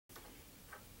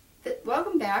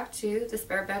Welcome back to the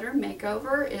Spare Bedroom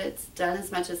Makeover. It's done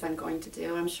as much as I'm going to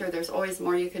do. I'm sure there's always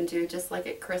more you can do, just like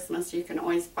at Christmas. You can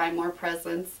always buy more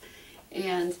presents.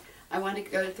 And I want to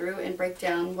go through and break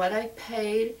down what I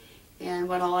paid and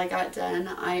what all I got done.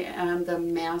 I am the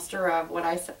master of what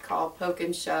I call poke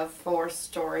and shove for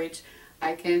storage.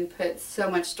 I can put so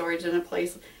much storage in a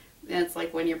place, and it's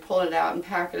like when you're pulling it out and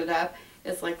packing it up,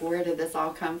 it's like, where did this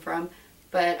all come from?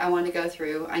 But I want to go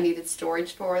through. I needed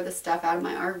storage for the stuff out of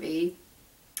my RV,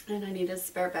 and I needed a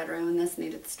spare bedroom, and this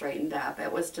needed straightened up.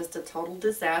 It was just a total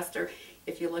disaster.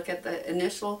 If you look at the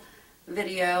initial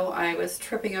video, I was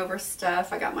tripping over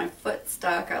stuff. I got my foot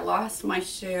stuck. I lost my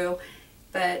shoe,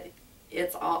 but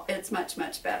it's much,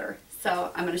 much better.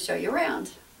 So I'm going to show you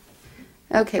around.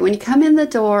 Okay, when you come in the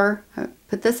door,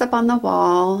 put this up on the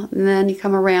wall, and then you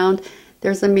come around.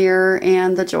 There's a mirror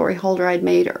and the jewelry holder I'd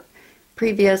made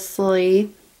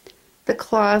previously. The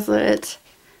closet,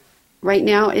 right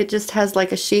now it just has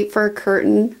like a sheet for a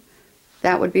curtain.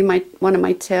 That would be one of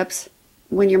my tips.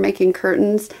 When you're making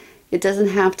curtains, it doesn't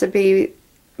have to be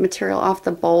material off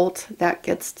the bolt. That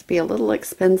gets to be a little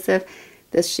expensive.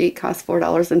 This sheet costs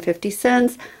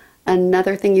 $4.50.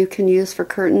 Another thing you can use for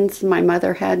curtains, my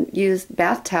mother had used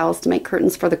bath towels to make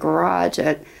curtains for the garage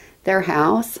at their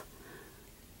house.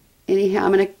 Anyhow,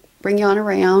 I'm going to bring you on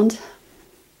around.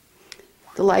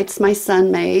 The lights my son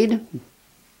made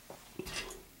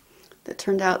that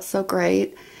turned out so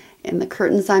great, and the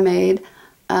curtains I made.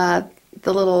 The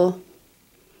little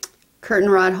curtain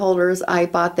rod holders, I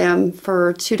bought them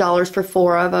for $2 for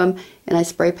 4 of them, and I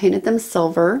spray painted them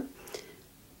silver.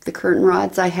 The curtain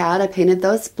rods I painted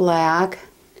those black.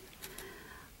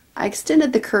 I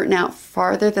extended the curtain out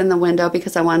farther than the window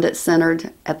because I wanted it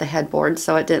centered at the headboard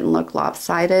so it didn't look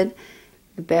lopsided.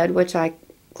 The bed, which I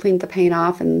cleaned the paint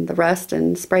off and the rust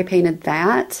and spray painted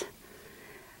that.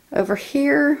 Over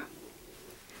here,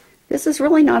 this is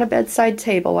really not a bedside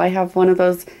table. I have one of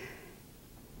those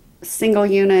single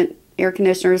unit air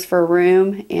conditioners for a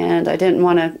room, and I didn't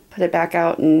want to put it back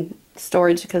out in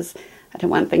storage because I didn't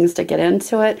want things to get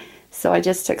into it. So I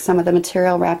just took some of the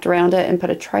material, wrapped around it, and put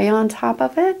a tray on top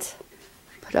of it.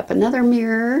 Put up another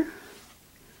mirror,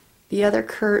 the other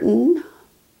curtain.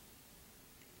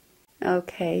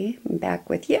 Okay, I'm back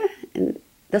with you. And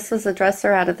this was a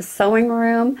dresser out of the sewing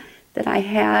room that I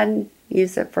had.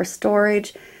 Used it for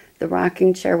storage. The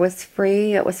rocking chair was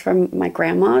free. It was from my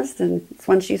grandma's, and it's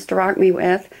one she used to rock me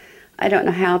with. I don't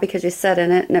know how, because you sit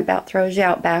in it and it about throws you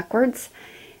out backwards.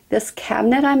 This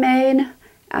cabinet I made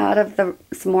out of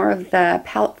some more of the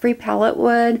free pallet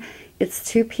wood. It's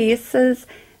 2 pieces.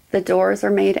 The doors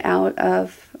are made out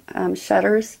of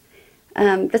shutters.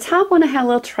 The top one I had a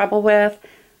little trouble with.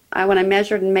 When I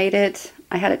measured and made it,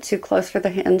 I had it too close for the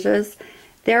hinges.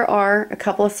 There are a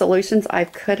couple of solutions I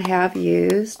could have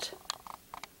used.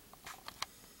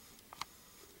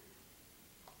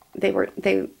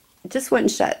 They just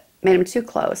wouldn't shut. Made them too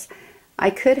close. I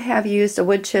could have used a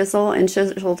wood chisel and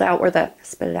chiseled out where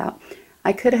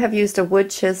I could have used a wood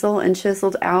chisel and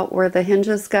chiseled out where the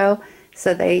hinges go,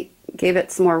 so they gave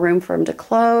it some more room for them to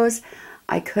close.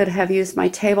 I could have used my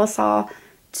table saw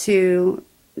to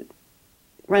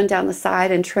run down the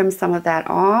side and trim some of that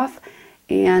off.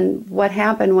 And what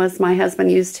happened was my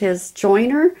husband used his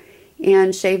joiner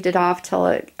and shaved it off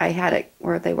till I had it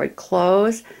where they would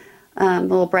close.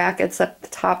 Little brackets at the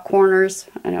top corners.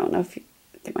 I don't know if you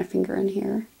get my finger in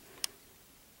here.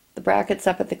 The brackets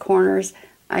up at the corners,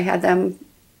 I had them,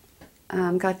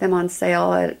 got them on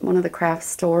sale at one of the craft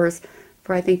stores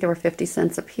for, I think they were 50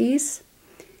 cents a piece.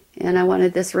 And I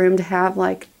wanted this room to have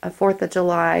like a 4th of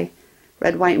July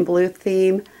red, white, and blue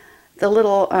theme. The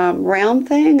little round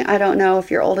thing, I don't know if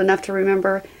you're old enough to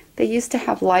remember, they used to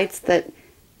have lights that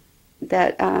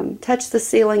touched the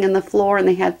ceiling and the floor, and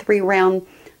they had 3 round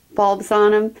bulbs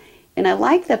on them. And I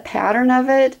liked the pattern of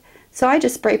it, so I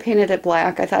just spray painted it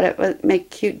black. I thought it would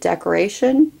make cute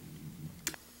decoration.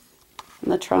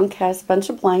 And the trunk has a bunch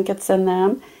of blankets in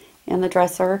them, and the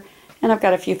dresser. And I've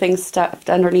got a few things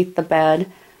stuffed underneath the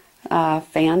bed,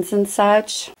 fans and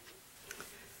such.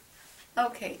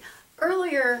 Okay,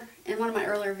 earlier, in one of my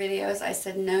earlier videos, I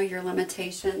said know your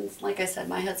limitations. Like I said,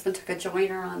 my husband took a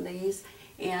joiner on these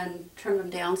and trimmed them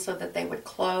down so that they would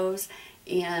close,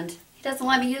 and he doesn't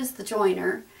let me use the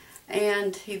joiner,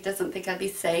 and he doesn't think I'd be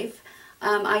safe.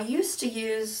 I used to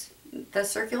use the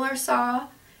circular saw,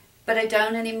 but I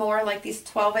don't anymore. Like these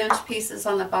 12-inch pieces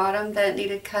on the bottom that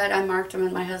needed cut, I marked them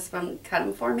and my husband cut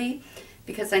them for me,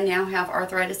 because I now have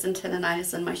arthritis and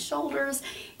tendonitis in my shoulders,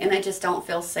 and I just don't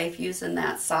feel safe using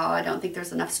that saw. I don't think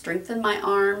there's enough strength in my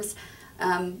arms.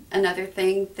 Another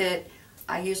thing that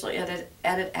I usually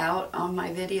edit out on my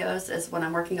videos is when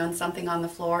I'm working on something on the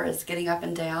floor is getting up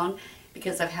and down,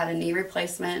 because I've had a knee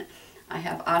replacement, I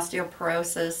have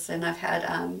osteoporosis, and I've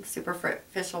had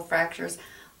superficial fractures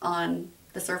on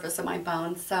the surface of my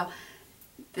bones. So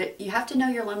you have to know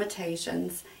your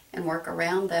limitations and work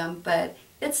around them, but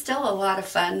it's still a lot of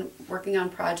fun working on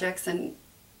projects and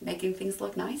making things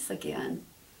look nice again.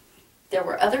 There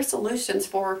were other solutions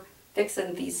for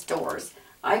fixing these doors.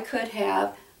 I could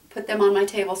have put them on my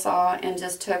table saw and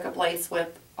just took a blade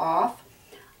swip off.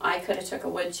 I could have took a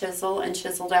wood chisel and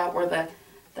chiseled out where the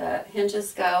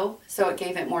hinges go, so it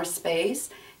gave it more space.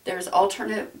 There's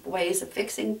alternate ways of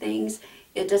fixing things.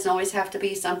 It doesn't always have to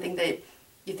be something that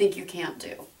you think you can't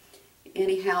do.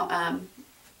 Anyhow,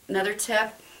 another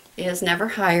tip is never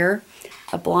hire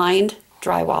a blind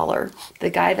drywaller. The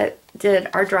guy that did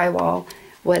our drywall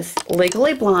was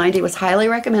legally blind. He was highly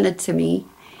recommended to me,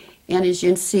 and as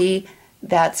you can see,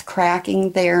 that's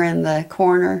cracking there in the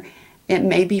corner. It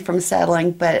may be from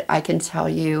settling, but I can tell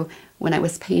you when I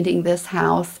was painting this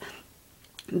house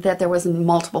that there was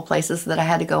multiple places that I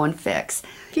had to go and fix.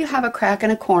 If you have a crack in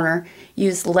a corner,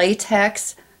 use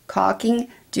latex caulking.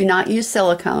 Do not use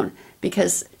silicone,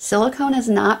 because silicone is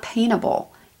not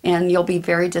paintable, and you'll be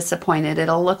very disappointed.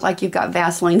 It'll look like you've got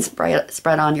Vaseline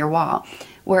spread on your wall,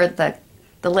 where the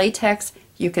latex,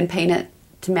 you can paint it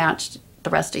to match the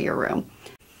rest of your room.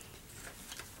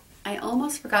 I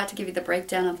almost forgot to give you the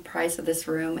breakdown of the price of this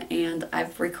room, and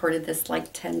I've recorded this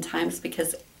like 10 times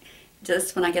because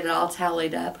just when I get it all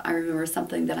tallied up, I remember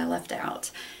something that I left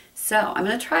out. So I'm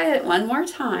going to try it one more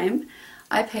time.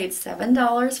 I paid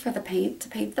 $7 for the paint to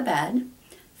paint the bed,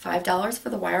 $5 for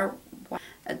the wire,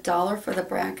 $1 for the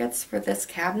brackets for this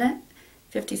cabinet,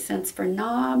 50 cents for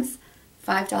knobs,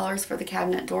 $5 for the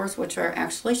cabinet doors, which are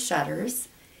actually shutters,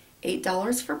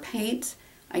 $8 for paint.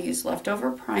 I used leftover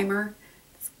primer.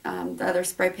 The other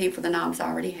spray paint for the knobs I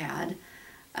already had.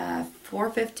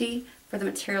 $4.50 for the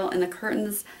material and the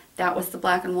curtains. That was the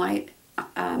black and white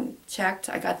checked.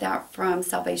 I got that from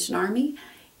Salvation Army.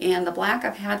 And the black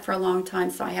I've had for a long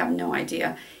time, so I have no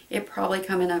idea. It probably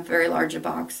come in a very large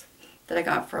box that I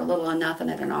got for a little or nothing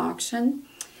at an auction.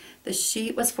 The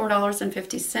sheet was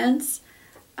 $4.50.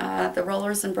 The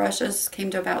rollers and brushes came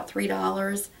to about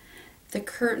 $3. The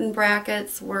curtain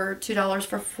brackets were $2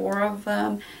 for 4 of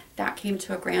them. That came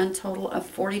to a grand total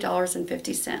of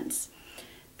 $40.50.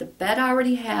 The bed I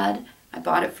already had. I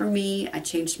bought it for me. I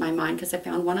changed my mind because I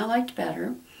found one I liked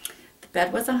better. The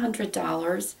bed was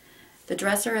 $100. The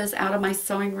dresser is out of my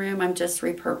sewing room. I'm just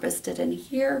repurposed it in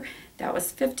here. That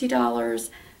was $50.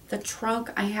 The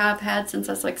trunk I have had since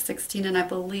I was like 16, and I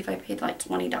believe I paid like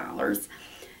 $20.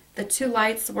 The 2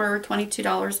 lights were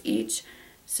 $22 each,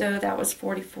 so that was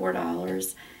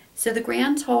 $44. So the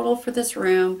grand total for this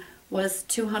room was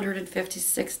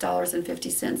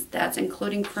 $256.50. That's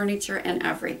including furniture and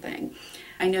everything.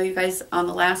 I know you guys, on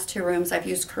the last 2 rooms, I've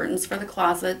used curtains for the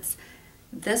closets.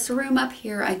 This room up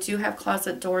here, I do have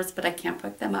closet doors, but I can't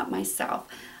put them up myself.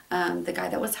 The guy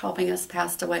that was helping us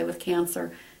passed away with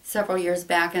cancer several years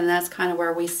back, and that's kind of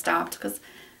where we stopped, because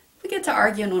we get to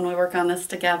arguing when we work on this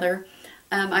together.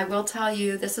 I will tell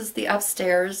you, this is the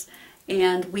upstairs,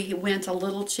 and we went a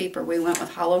little cheaper. We went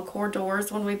with hollow core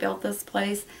doors when we built this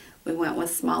place. We went with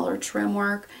smaller trim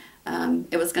work.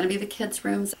 It was going to be the kids'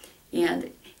 rooms. And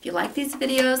if you like these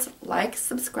videos, like,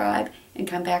 subscribe, and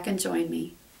come back and join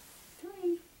me.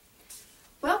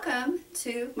 Welcome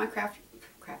to my crafter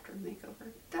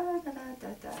makeover.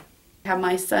 Have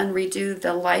my son redo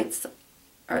the lights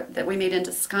that we made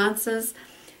into sconces.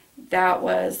 That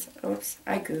was, oops,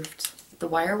 I goofed. The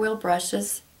wire wheel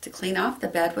brushes to clean off the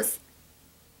bed was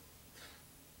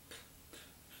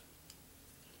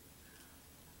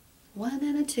 $1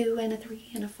 and a $2 and a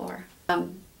 $3 and a $4.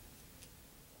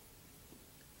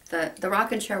 The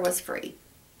rocking chair was free.